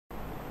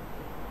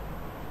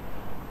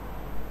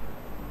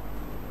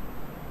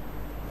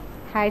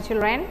Hi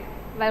children,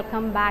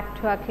 welcome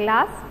back to our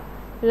class.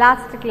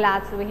 Last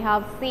class we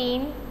have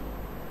seen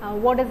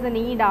what is the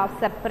need of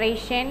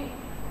separation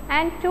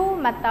and two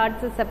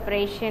methods of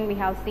separation. We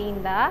have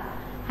seen the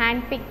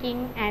hand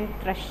picking and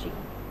crushing.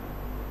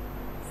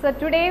 So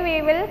today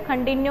we will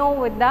continue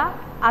with the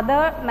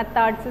other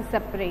methods of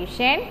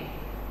separation.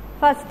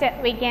 First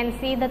we can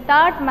see the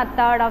third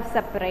method of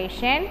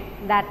separation,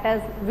 that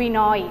is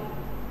winnowing.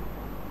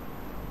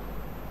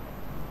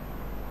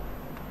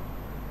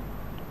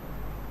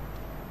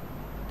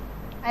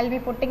 I will be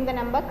putting the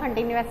number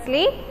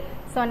continuously.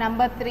 So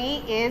number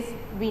 3 is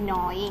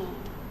winnowing.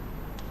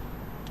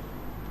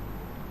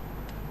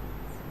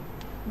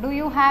 Do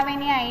you have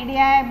any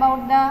idea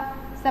about the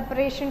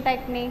separation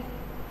technique?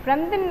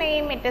 From the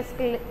name it is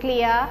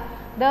clear.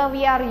 There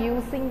we are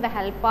using the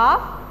help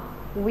of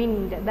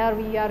wind. There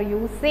we are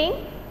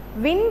using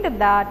wind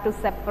to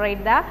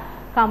separate the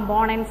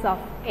components of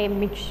a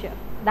mixture.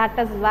 That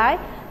is why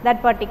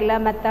that particular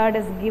method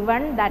is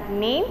given that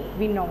name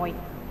winnowing.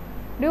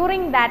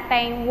 During that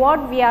time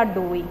what we are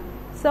doing?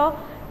 So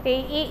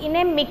in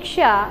a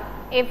mixture,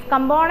 if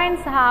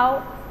components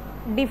have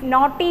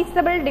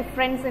noticeable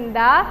difference in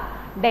the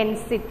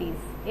densities,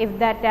 if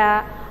that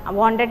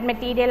wanted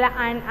material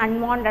and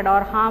unwanted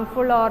or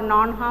harmful or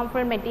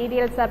non-harmful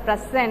materials are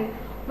present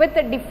with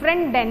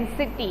different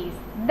densities,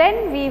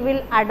 then we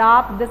will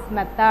adopt this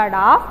method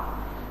of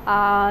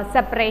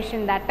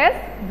separation, that is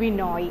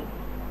winnowing.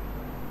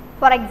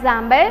 For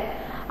example,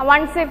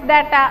 once if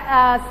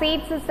that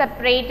seeds is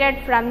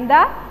separated from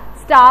the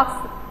stalks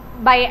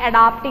by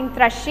adopting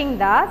crushing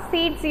the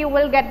seeds, you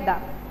will get the,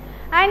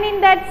 and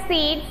in that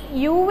seeds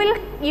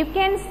you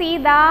can see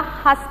the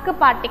husk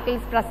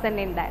particles present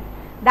in that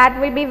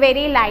will be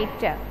very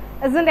lighter,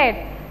 isn't it?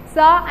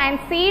 So and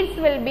seeds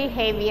will be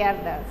heavier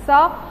there.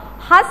 So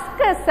husk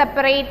is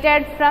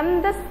separated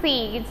from the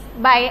seeds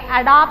by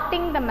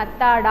adopting the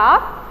method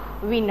of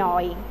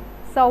winnowing.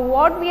 So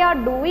what we are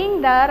doing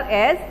there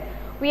is,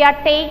 we are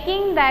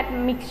taking that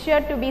mixture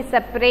to be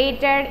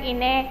separated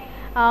in a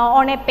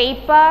on a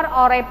paper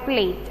or a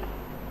plate.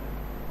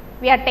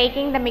 We are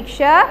taking the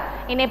mixture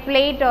in a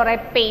plate or a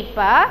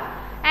paper,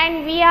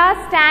 and we are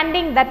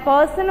standing, that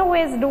person who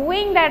is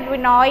doing that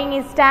winnowing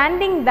is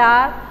standing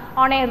there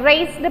on a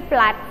raised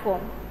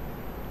platform.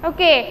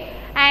 Okay,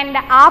 and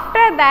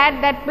after that,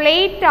 that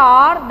plate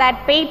or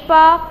that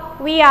paper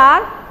we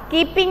are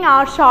keeping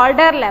our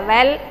shoulder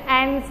level,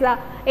 and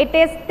it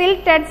is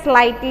tilted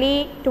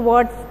slightly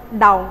towards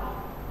down.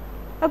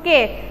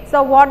 Okay,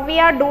 so what we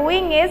are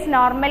doing is,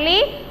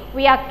 normally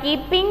we are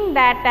keeping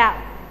that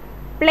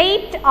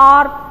plate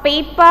or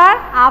paper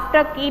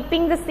after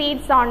keeping the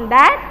seeds on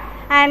that,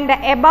 and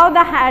above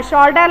the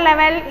shoulder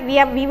level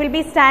we will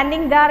be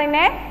standing there in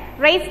a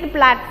raised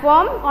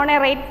platform. On a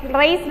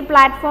raised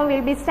platform we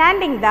will be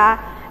standing there,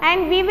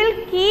 and we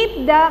will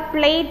keep the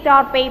plate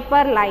or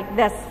paper like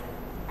this,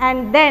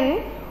 and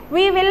then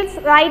we will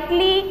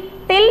slightly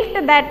tilt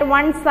that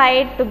one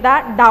side to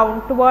the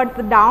down, towards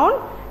the down,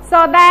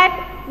 so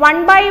that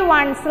one by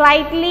one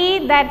slightly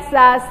that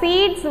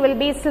seeds will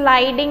be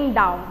sliding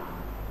down.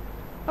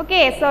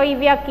 Okay, so if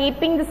we are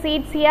keeping the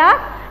seeds here,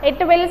 it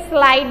will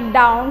slide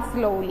down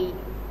slowly.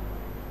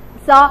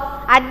 So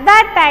at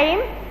that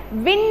time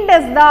wind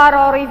is there,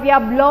 or if you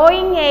are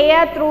blowing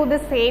air through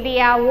this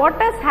area,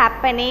 what is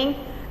happening?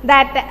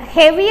 That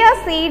heavier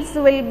seeds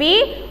will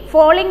be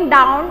falling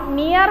down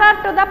nearer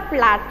to the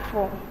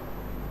platform.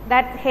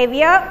 That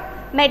heavier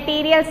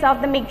materials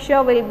of the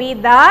mixture will be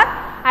there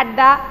at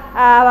the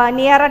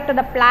nearer to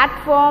the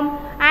platform,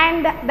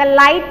 and the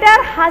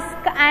lighter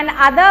husk and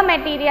other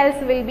materials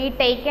will be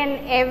taken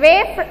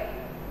away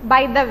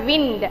by the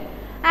wind,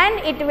 and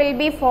it will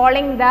be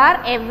falling there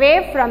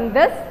away from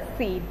the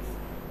seeds.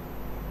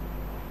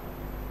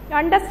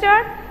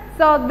 Understood?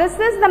 So this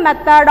is the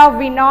method of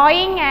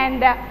winnowing,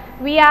 and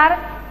we are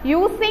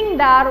using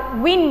the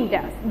wind.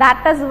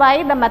 That is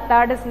why the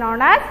method is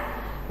known as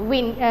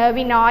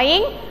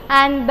winnowing.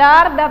 And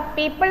there the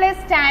people is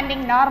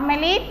standing.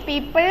 Normally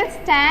people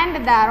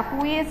stand there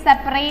who is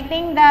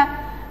separating the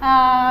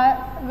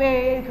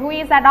who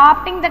is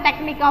adopting the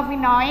technique of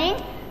winnowing,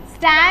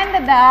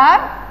 stand there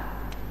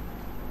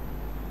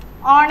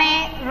on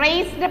a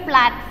raised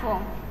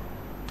platform.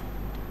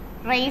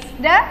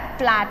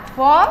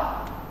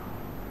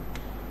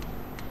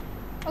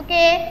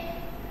 Okay,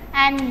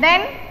 and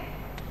then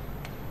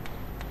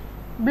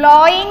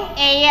blowing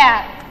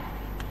air.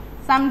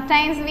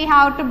 Sometimes we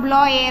have to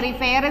blow air.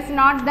 If air is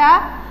not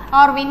there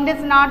or wind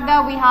is not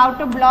there, we have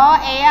to blow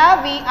air,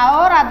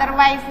 or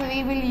otherwise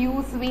we will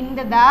use wind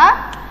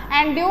there.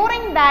 And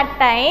during that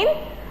time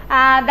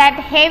that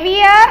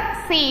heavier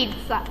seeds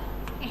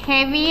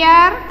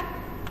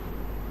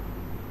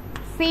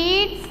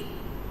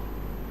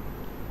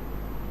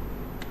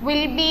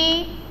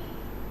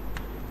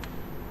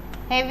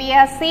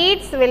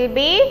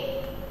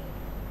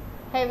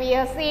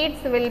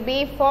will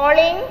be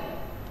falling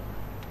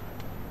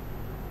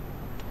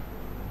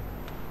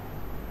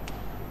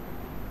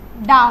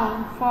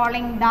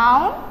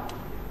down,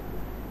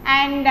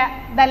 and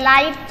the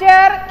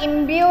lighter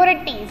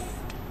impurities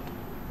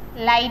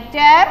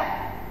lighter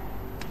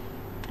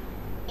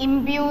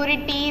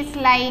impurities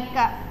like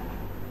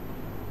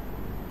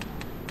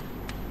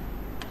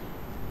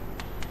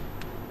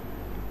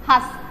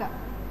husk.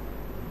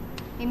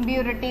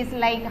 Impurities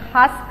like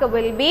husk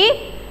will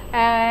be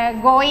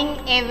going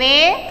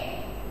away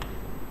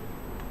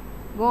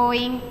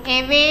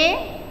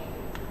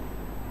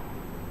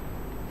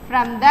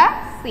from the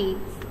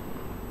seeds.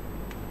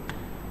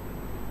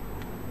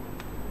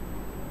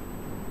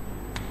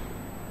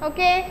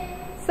 Okay,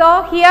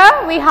 so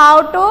here we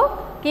have to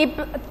keep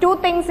two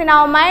things in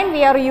our mind.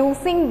 We are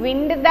using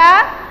wind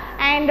there,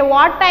 and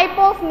what type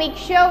of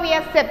mixture we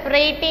are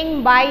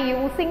separating by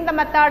using the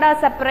method of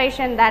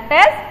separation, that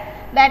is,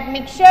 that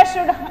mixture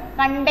should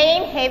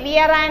contain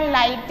heavier and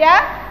lighter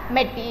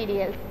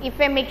materials. If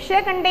a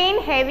mixture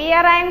contains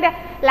heavier and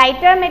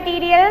lighter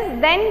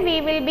materials, then we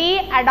will be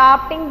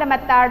adopting the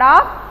method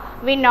of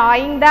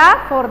winnowing there.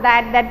 For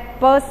that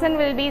person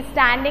will be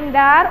standing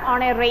there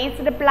on a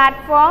raised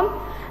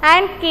platform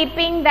and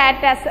keeping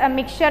that as a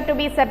mixture to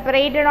be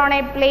separated on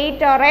a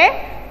plate or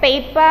a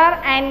paper,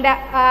 and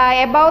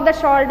above the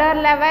shoulder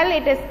level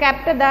it is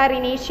kept there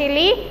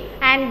initially,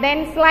 and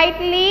then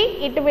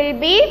slightly it will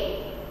be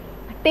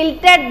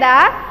tilted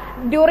there.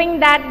 During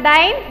that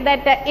time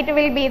that it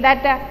will be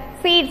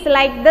that seeds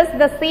like this,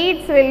 the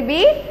seeds will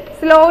be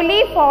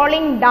slowly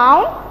falling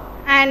down,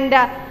 and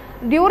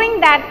during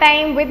that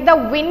time with the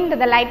wind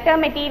the lighter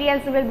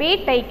materials will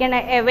be taken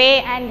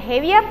away and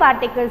heavier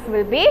particles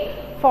will be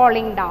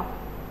falling down.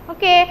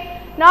 Okay,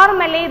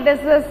 normally this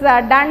is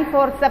done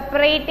for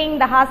separating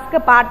the husk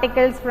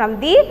particles from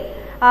the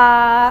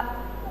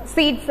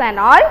seeds and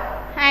all,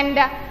 and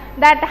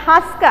that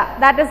husk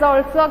that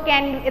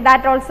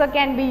also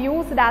can be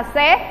used as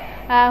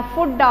a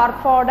food or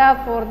fodder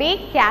for the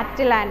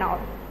cattle and all.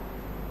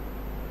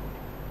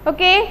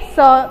 Okay,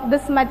 so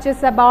this much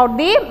is about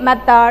the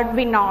method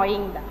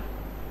winnowing.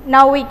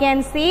 Now we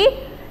can see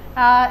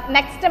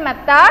next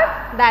method,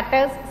 that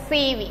is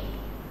sieving.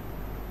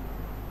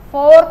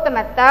 Fourth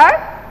method,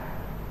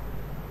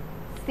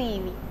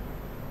 sieving.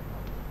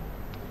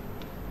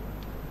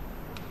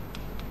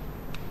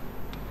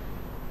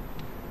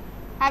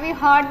 Have you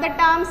heard the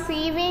term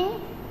sieving?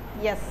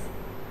 Yes,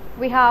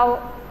 we have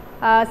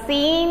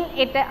seen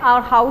it in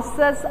our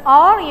houses,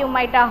 or you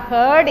might have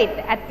heard it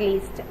at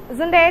least,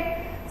 isn't it?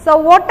 So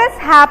what is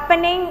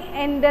happening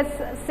in this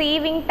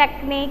sieving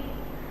technique?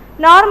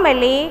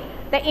 Normally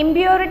the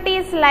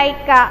impurities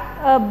like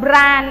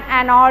bran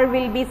and all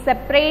will be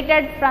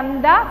separated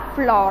from the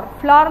flour.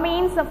 Flour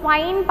means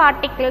fine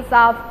particles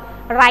of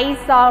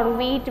rice or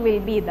wheat will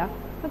be there.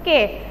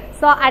 Okay,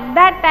 so at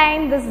that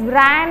time this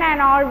bran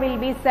and all will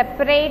be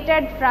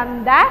separated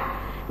from the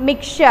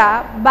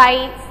mixture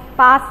by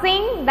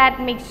passing that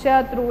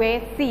mixture through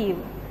a sieve.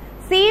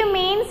 Sieve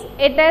means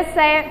it is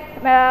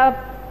a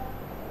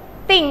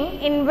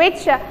thing in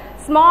which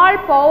small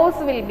pores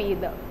will be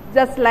there,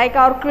 just like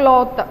our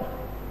cloth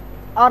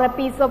or a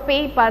piece of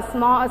paper.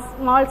 Small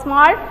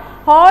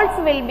holes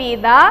will be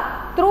there.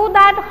 Through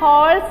that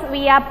holes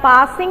we are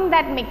passing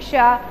that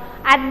mixture.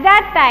 At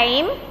that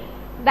time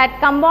that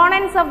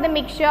components of the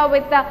mixture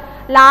with the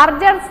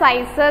larger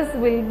sizes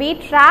will be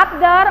trapped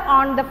there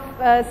on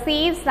the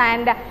sieves,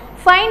 and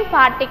fine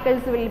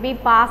particles will be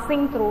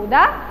passing through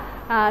the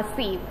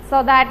sieve,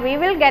 so that we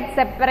will get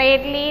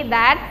separately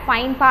that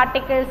fine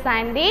particles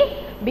and the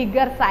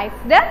bigger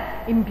sized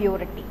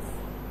impurities.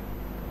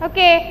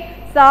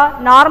 Okay, so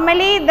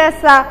normally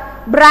this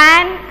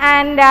bran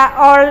and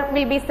all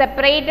will be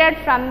separated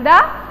from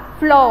the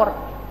flour.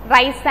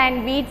 Rice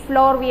and wheat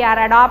flour, we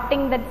are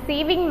adopting the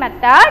sieving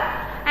method,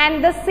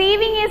 and the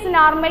sieving is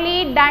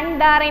normally done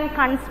there in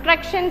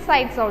construction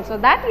sites also,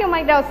 that you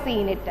might have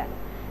seen it,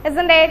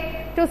 isn't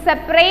it? To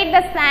separate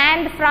the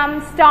sand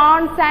from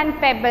stones and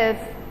pebbles.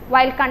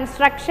 While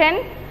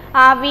construction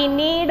we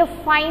need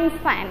fine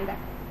sand.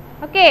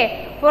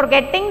 Okay, for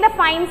getting the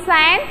fine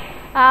sand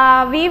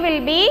we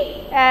will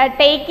be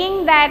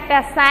taking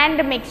that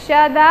sand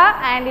mixture there,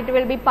 and it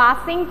will be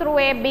passing through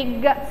a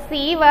big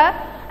sieve,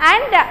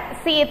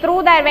 and see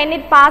through that, when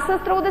it passes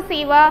through the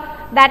sieve,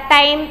 that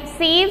time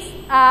sieves,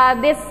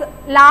 this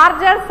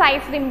larger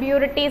sized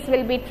impurities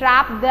will be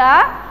trapped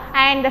there,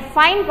 and the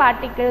fine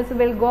particles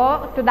will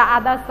go to the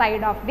other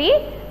side of the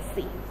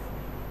sieve.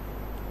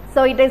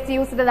 So it is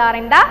used there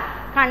in the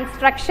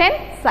construction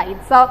site.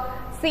 So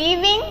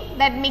sieving,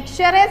 that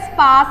mixture is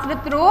passed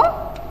through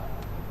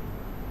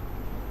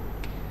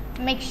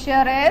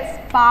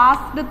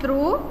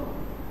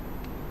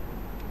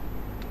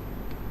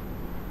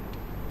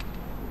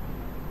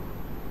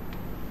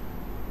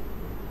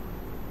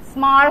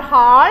small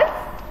holes.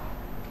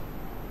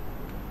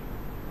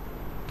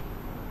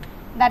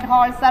 That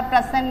holes are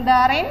present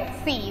there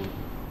in sieve.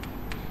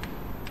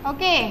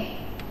 Okay,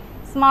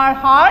 small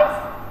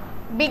holes.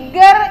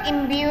 Bigger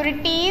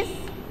impurities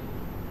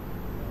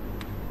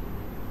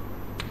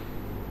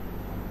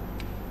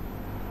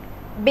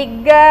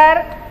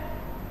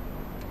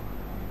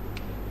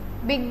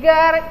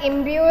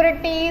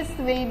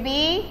will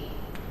be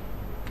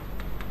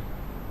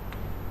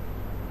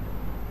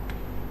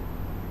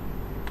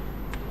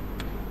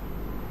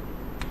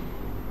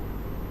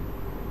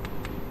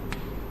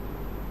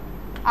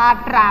are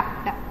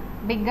trapped.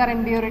 Bigger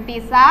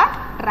impurities are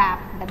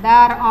trapped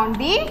there on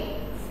the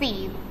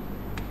sieve.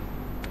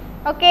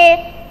 Okay,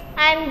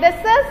 and this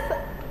is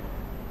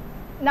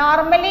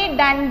normally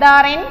done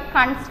there in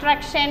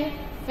construction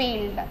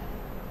field.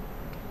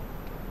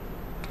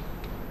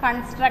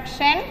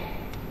 Construction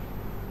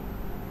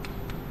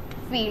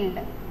field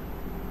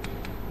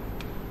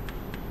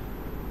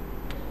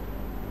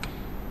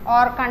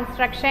or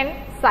construction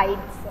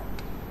sites.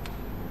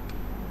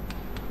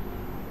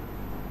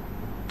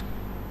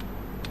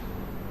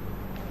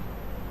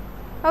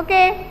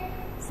 Okay,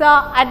 so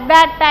at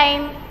that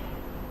time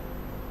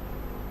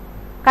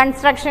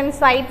construction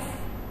sites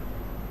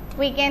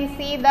we can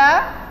see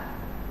that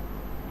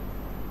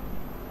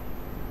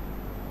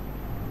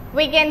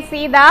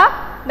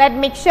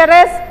mixture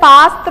is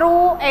passed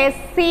through a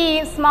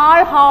sieve,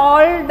 small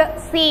holled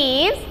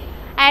sieves,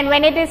 and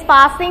when it is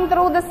passing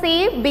through the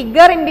sieve,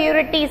 bigger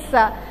impurities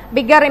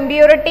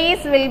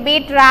will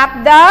be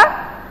trapped there,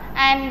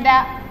 and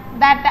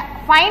that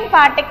fine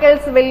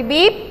particles will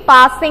be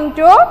passing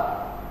to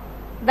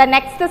the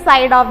next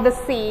side of the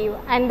sieve,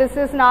 and this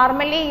is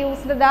normally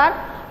used there.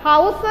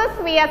 Houses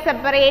we are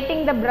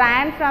separating the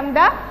bran from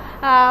the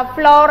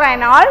floor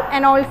and all,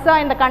 and also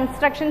in the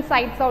construction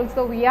sites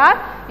also we are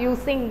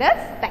using this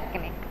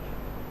technique.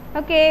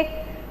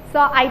 Okay, so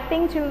I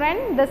think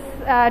children this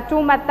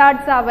two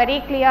methods are very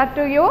clear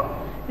to you.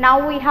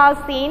 Now we have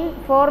seen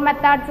 4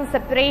 methods of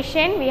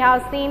separation. We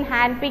have seen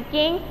hand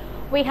picking,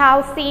 we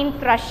have seen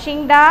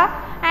crushing the,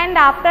 and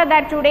after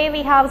that today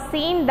we have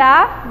seen the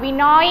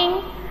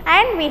winnowing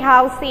and we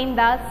have seen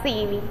the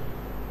sieving.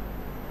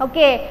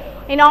 Okay.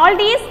 In all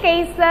these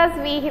cases,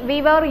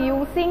 we were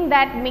using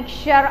that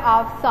mixture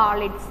of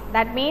solids.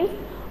 That means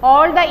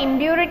all the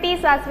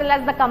impurities as well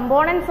as the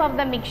components of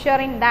the mixture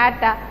in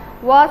that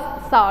was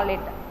solid,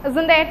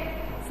 isn't it?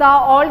 So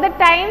all the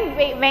time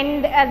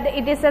when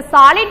it is a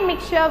solid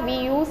mixture, we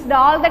used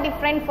all the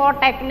different 4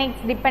 techniques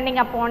depending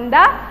upon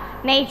the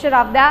nature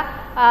of the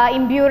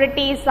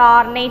impurities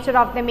or nature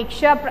of the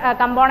mixture,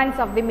 components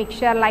of the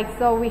mixture. Like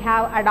so, we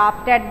have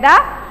adopted the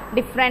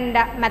different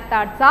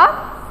methods of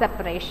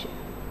separation.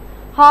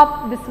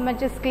 Hope this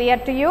much is clear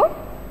to you.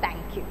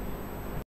 Thank you.